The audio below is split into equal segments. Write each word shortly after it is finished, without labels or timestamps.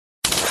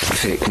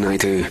Vic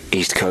Naidoo,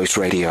 East Coast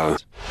Radio.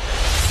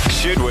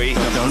 Should we?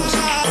 Don't.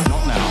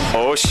 Not now.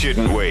 Or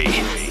shouldn't we?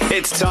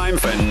 It's time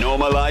for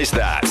Normalise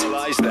That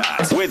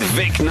with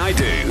Vic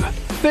Naidoo.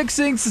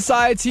 Fixing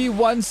society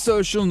one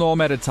social norm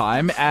at a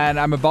time, and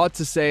I'm about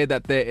to say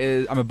that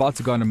I'm about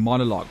to go on a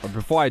monologue, but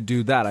before I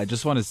do that, I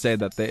just want to say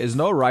that there is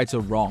no right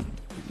or wrong.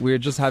 We're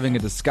just having a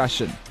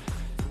discussion,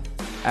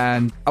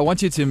 and I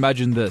want you to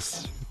imagine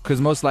this, because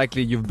most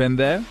likely you've been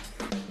there,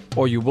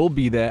 or you will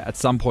be there at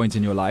some point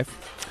in your life.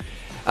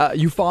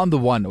 You found the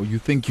one, or you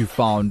think you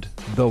found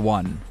the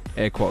one,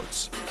 air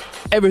quotes.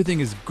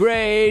 Everything is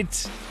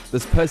great.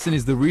 This person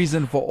is the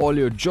reason for all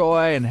your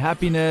joy and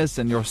happiness,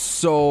 and you're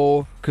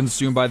so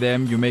consumed by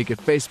them. You make it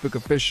Facebook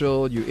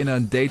official. You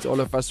inundate all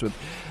of us with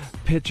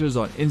pictures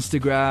on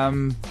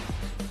Instagram.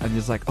 And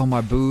it's like, oh, my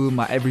boo,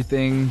 my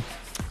everything.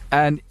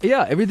 And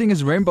yeah, everything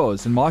is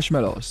rainbows and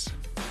marshmallows.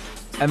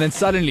 And then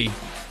suddenly,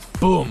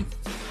 boom,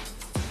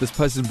 this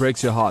person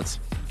breaks your heart.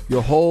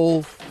 Your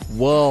whole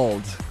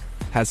world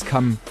has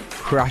come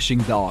crashing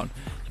down.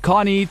 You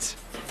can't eat,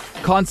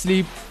 can't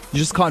sleep, you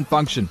just can't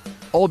function.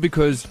 All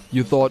because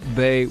you thought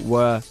they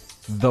were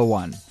the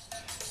one.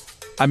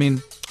 I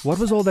mean, what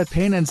was all that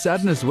pain and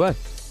sadness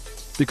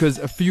worth? Because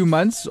a few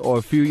months or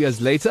a few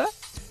years later,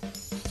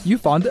 you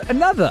found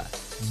another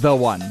the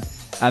one.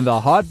 And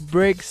the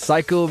heartbreak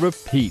cycle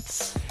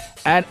repeats.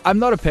 And I'm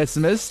not a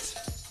pessimist.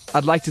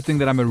 I'd like to think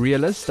that I'm a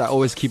realist. I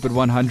always keep it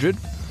 100.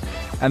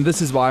 And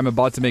this is why I'm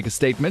about to make a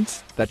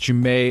statement that you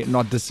may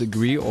not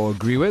disagree or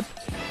agree with.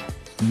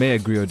 May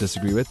agree or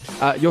disagree with.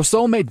 Your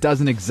soulmate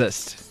doesn't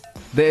exist.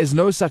 There is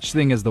no such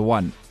thing as the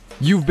one.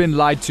 You've been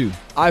lied to.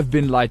 I've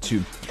been lied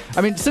to.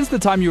 I mean, since the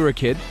time you were a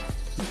kid,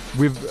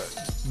 we've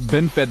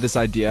been fed this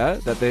idea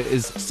that there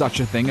is such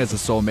a thing as a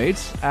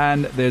soulmate,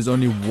 and there's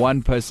only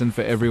one person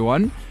for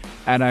everyone.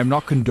 And I'm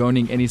not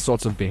condoning any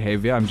sorts of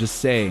behavior. I'm just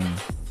saying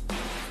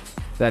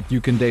that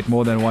you can date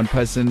more than one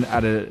person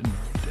at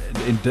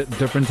in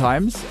different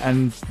times,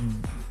 and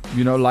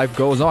you know, life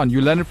goes on.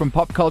 You learn it from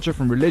pop culture,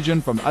 from religion,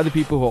 from other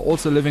people who are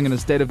also living in a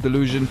state of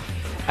delusion.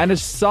 And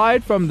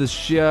aside from the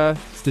sheer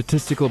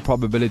statistical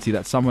probability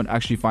that someone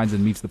actually finds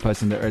and meets the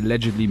person they're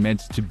allegedly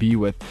meant to be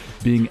with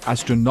being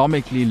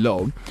astronomically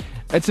low,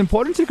 it's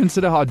important to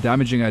consider how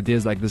damaging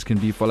ideas like this can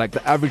be for like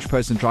the average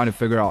person trying to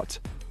figure out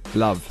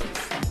love.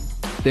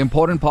 The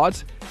important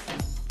part,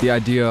 the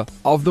idea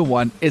of the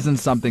one, isn't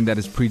something that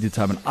is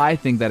predetermined. I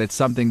think that it's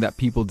something that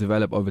people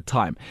develop over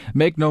time.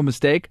 Make no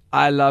mistake,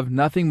 I love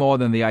nothing more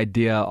than the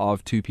idea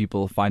of two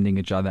people finding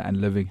each other and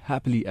living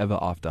happily ever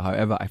after.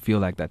 However, I feel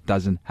like that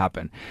doesn't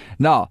happen.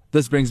 Now,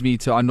 this brings me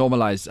to our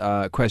normalized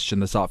question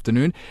this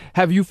afternoon.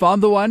 Have you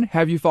found the one?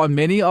 Have you found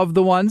many of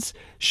the ones?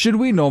 Should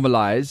we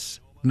normalize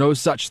no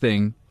such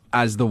thing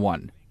as the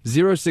one?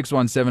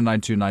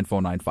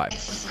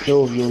 0617929495.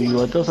 Yo,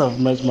 I just have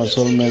met my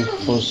soulmate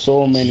for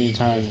so many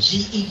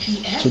times.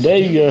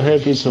 Today you're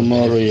happy,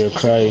 tomorrow you're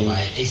crying.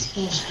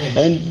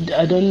 And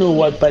I don't know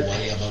what, but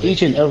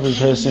each and every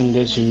person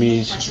that you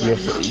meet,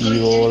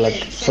 you're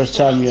like, first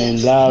time you're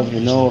in love,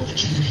 you know,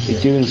 you're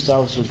doing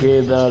stuff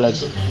together,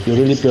 like you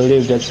really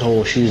believe that,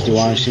 oh, she's the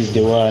one.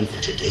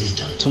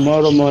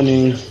 Tomorrow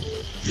morning,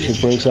 she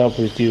breaks up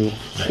with you.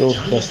 So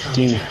that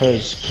thing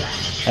hurts,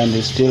 and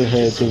it still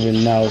hurts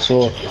even now.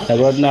 So like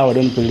right now, I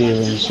don't believe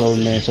in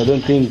soulmates. I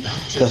don't think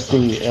that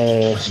thing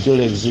still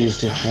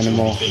exists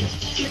anymore.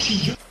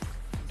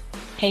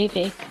 Hey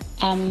Vic,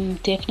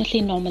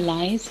 definitely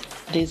normalize.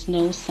 There's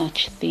no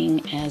such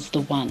thing as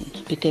the one,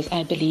 because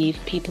I believe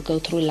people go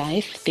through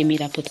life, they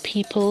meet up with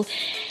people,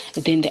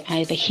 then they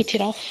either hit it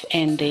off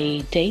and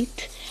they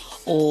date,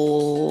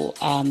 or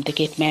they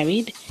get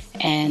married.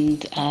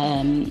 And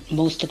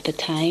most of the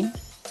time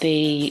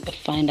they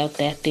find out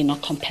that they're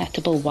not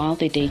compatible while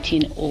they're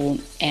dating,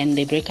 and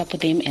they break up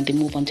with them and they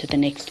move on to the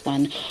next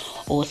one.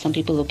 Or some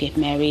people will get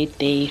married,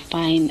 they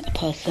find a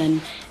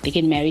person, they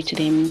get married to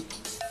them,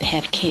 they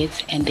have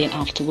kids, and then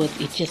afterwards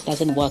it just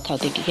doesn't work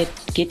out. They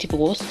get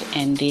divorced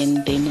and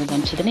then they move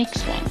on to the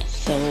next one.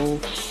 So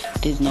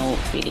there's no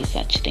really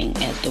such thing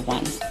as the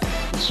one.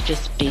 It's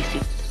just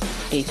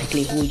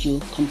basically who you're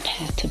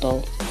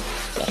compatible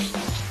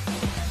with.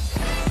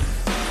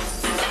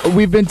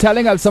 We've been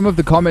telling out some of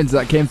the comments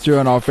that came through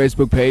on our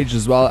Facebook page,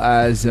 as well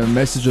as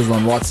messages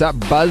on WhatsApp.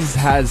 Buzz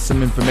has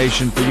some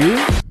information for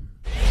you.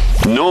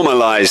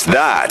 Normalise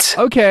that.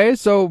 Okay,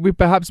 so we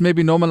perhaps may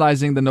be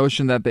normalizing the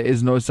notion that there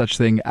is no such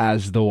thing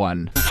as the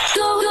one.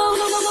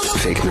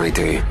 Vic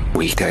Naidoo,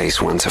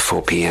 weekdays 1 to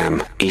 4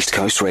 p.m. East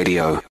Coast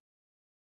Radio.